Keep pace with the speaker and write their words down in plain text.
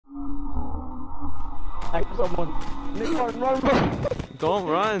I saw someone. Nigga, run. Don't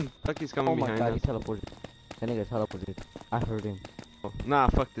run. Fuck, he's coming behind Oh my god, us. he teleported. That nigga teleported. I heard him. Oh, nah,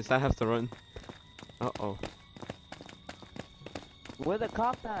 fuck this. I have to run. Uh-oh. Where the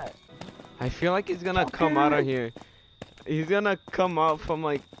cop at? I feel like he's gonna come out of here. He's gonna come out from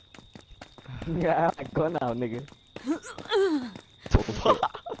like... Yeah, I gun out, nigga.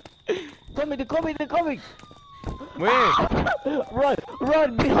 Coming, they're coming, they're coming! Where? Run,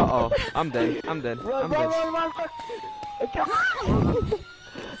 run, bitch! Uh-oh. I'm dead. I'm dead. Run, I'm run, dead. run, run, run! I can't run!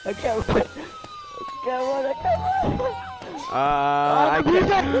 I can't run! I can't run, I can't run! I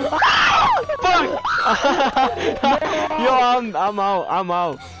can't. Fuck! Yo, I'm out. I'm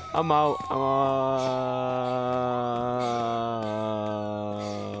out. I'm out. I'm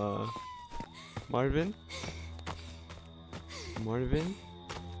out. Marvin? Marvin?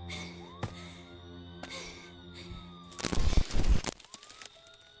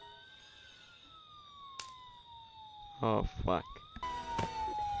 Oh, fuck.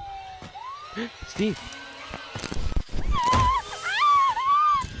 Steve!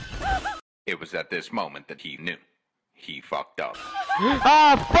 It was at this moment that he knew. He fucked up.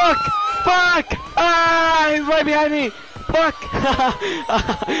 Ah, fuck! Fuck! Ah, he's right behind me! Fuck!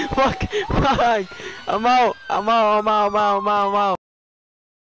 Fuck! Fuck! I'm out! I'm out! I'm out! I'm out! I'm out! I'm out!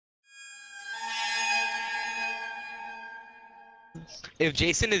 If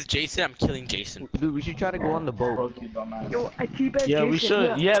Jason is Jason, I'm killing Jason. Dude, we should try to go on the boat. Yo, I keep at Yeah, Jason. we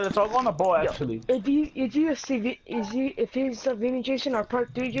should. Yeah, let's all go on the boat actually. If he's Savini Jason or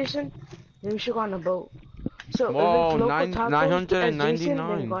Part 3 Jason, then we should go on the boat. So Whoa, if it's local tacos as Jason, then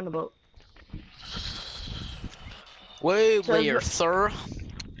 999. we go on the boat. Wait, So layer, the- sir.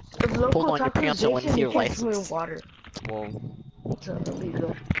 If local Hold on, your tacos pants are when Jason, you you hear can't swim in license. water. Whoa. So that'll be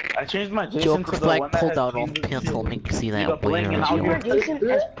good. I changed my Jason Joker to the flag one that pulled has out on Jesus pants will shield. make you see You that got bling where and is I'll you? Keep get- at Jason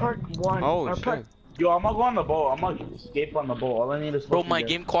as Part 1 Oh, or shit. Part. Yo, I'm gonna go on the boat. I'm gonna escape on the boat. All I need is. Bro, fucking my gas.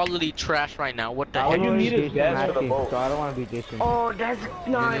 game quality trash right now. What the I heck? All you wanna be need is Jason gas for the Hackett, boat. so I don't want to be Jason. Oh, that's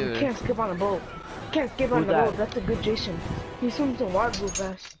no, Me you neither. can't skip on the boat. You can't skip on Who's the that? boat. That's a good Jason. He swims in water real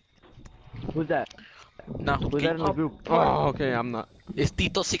fast. Who's that? Nah, Who's that in the group? Oh, okay, I'm not. it's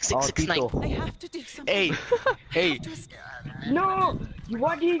Tito Oh, 6669. Tito. I have to do something. Hey, hey, No!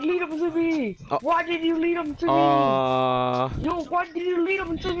 Why did you lead him to me? Oh. Why did you lead him to me? Yo, why did you lead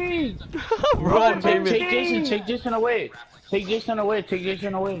him to me? Run, Bro, David. Take Jason away. Take Jason away. Take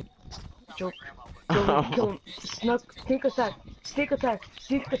Jason away. Joke. Kill him. Snuck. Sneak attack. Sneak attack.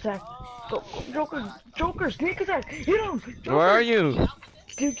 Sneak attack. Go, Joker. Joker. Sneak attack. Hit him. Joker. Where are you?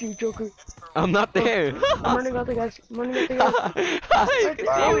 Thank you, Joker. I'm not there. I'm running out the guys. I'm running out the guys.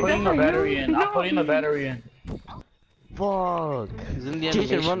 I'm putting the that's battery you. in. I'm No. putting the battery in. Fuck. he's in the Jason,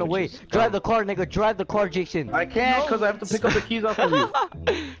 animation, run away. which is Drive the car, nigga. Drive the car, Jason. I can't because I have to pick up the keys off of you.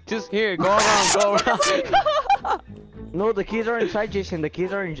 Just here, go around, go around. No, the keys are inside, Jason. The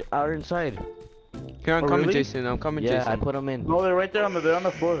keys are inside. Here, I'm Oh, coming, really? Jason. I'm coming, Yeah, Jason. I put them in. No, they're right there on they're on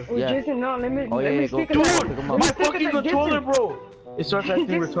the floor. Oh, Yeah. Jason, no, let me Oh, let yeah, me yeah, sneak go. attack. Pick 'em Let up. me My sneak fucking attack, controller, Jason. bro. It starts acting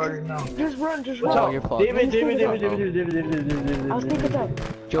Jason. retarded now. Just run, just Oh, run. you're fucked. David, I'll sneak attack.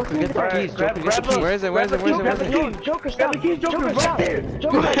 Joker, I'll get the sneak keys. attack. Joker, get the keys. Where is it? Where is it? Where is it? Where is it? Joker, Joker, stop. Grab the keys, Joker, Joker, right stop. there.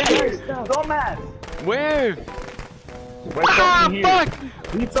 Joker, Right stop. Dumbass. Where? Right Ah, fucking here. fuck!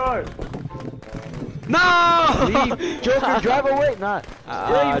 Retard. No! Leave. Joker, drive away. Nah.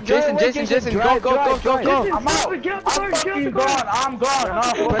 Jason, Jason, go, go, go, go, go. I'm out. Get out the car, I'm get out the fucking car. gone. I'm gone.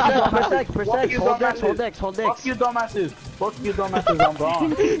 No, Press X, press X, press Fuck X. you, Hold X, dumbasses. hold X, hold Fuck X. you, dumbasses. Fuck you, dumbasses. I'm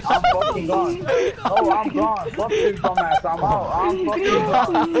gone. I'm fucking gone. No, I'm gone. Fuck you, dumbass. I'm out. I'm fucking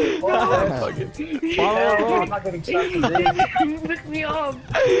gone. Fuck this. I'm not getting stuck today. Pick me up.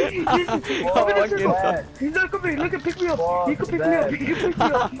 Fuck He's not coming. Look at pick me up. He can pick me that. up. He can pick me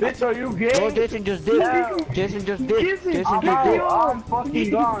up. Bitch, are you No, gay? Jason just did. Yeah. Jason just did. Jason, Jason I'm just did. out. I'm fucking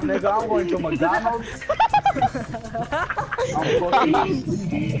gone, nigga. I'm going to McDonald's. I'm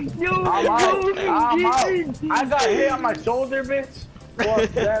fucking. Yo, I'm out. yo, I'm Jason. out. I got hit on my shoulder, bitch. Fuck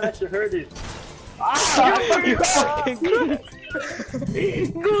that. That should hurt it. Ah, You fucking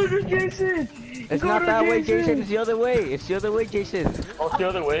Go to Jason. It's Go not to that way, Jason. It's the other way. It's the other way, Jason. Oh, it's the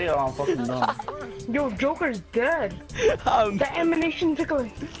other way. Oh, I'm fucking gone. Yo, Joker's dead. I'm The ammunition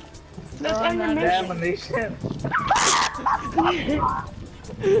tickling. That's Damnation. ammunition.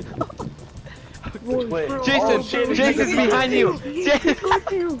 Wait. Jason, Oh, shit. Jason's behind you. Jason,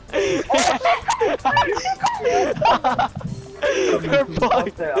 Got you. you're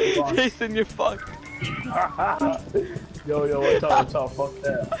fucked. that, I'm gone. Jason, you're fucked. Yo, what's up? Fuck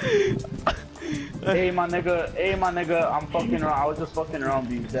that. Hey, my nigga, I'm fucking around. I was just fucking around,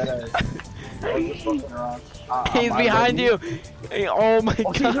 being dead ass. I was just fucking around. He's behind you. Hey, oh my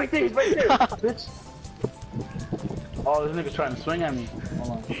Oh, he's god. right there, bitch. Oh, this nigga's trying to swing at me. Hold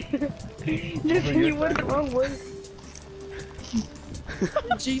on. Jason, you went the wrong way.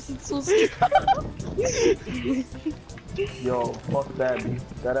 Jason's so scared. Yo, fuck that, dude.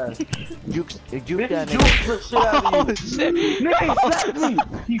 That ass. Juke that Bitch, nigga. juke the shit out of you. Oh shit! Nigga, he slapped me.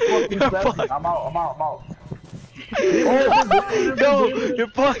 He fucking slapped me. I'm out. Yo, you're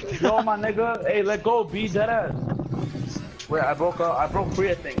fucked. Yo, my nigga. Hey, let go, B. That ass. Wait, I broke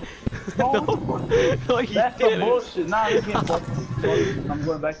free, I think. No, no, you That's some didn't. bullshit. Nah, this game fucked. I'm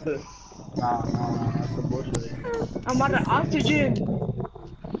going back to. Nah, that's some bullshit. I'm out of oxygen.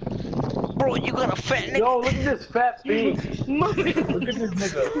 Bro, you got a fat nigga. Yo, look at this fat beast. Look at this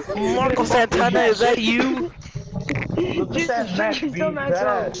nigga. Marco Santana, is that you? Look at that neck, Jason, B. dumbass That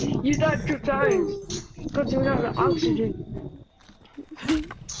out. ass. You died 2 times. Because you're out of oxygen.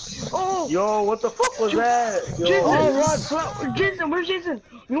 Oh! Yo, what the fuck was that? Yo, Jason! oh, Jason, where's Jason?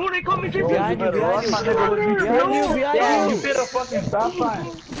 You know what they call me, Jason? Behind you, behind you, my nigga. behind you, behind Damn, you. you hit a fucking stop sign.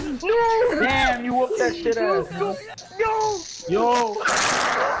 No! Damn, you whooped that shit ass. No! Yo. What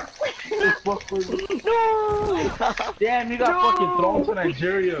the fuck was it? No! Damn, you got fucking thrown to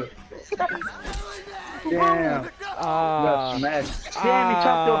Nigeria. Damn. You got smashed. Damn, you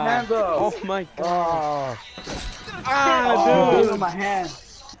chopped your hands off. Oh my god. Oh, Ah, give dude. me my hand.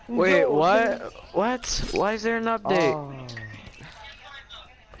 Wait, what? What? Why is there an update?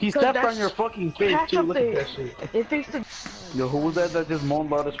 He stepped on your fucking face Catch too. up Look at there. that shit. It fixed the... Yo, who was that just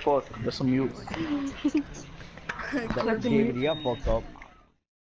moaned loud as fuck? That's a mute. That JVD, I fucked up.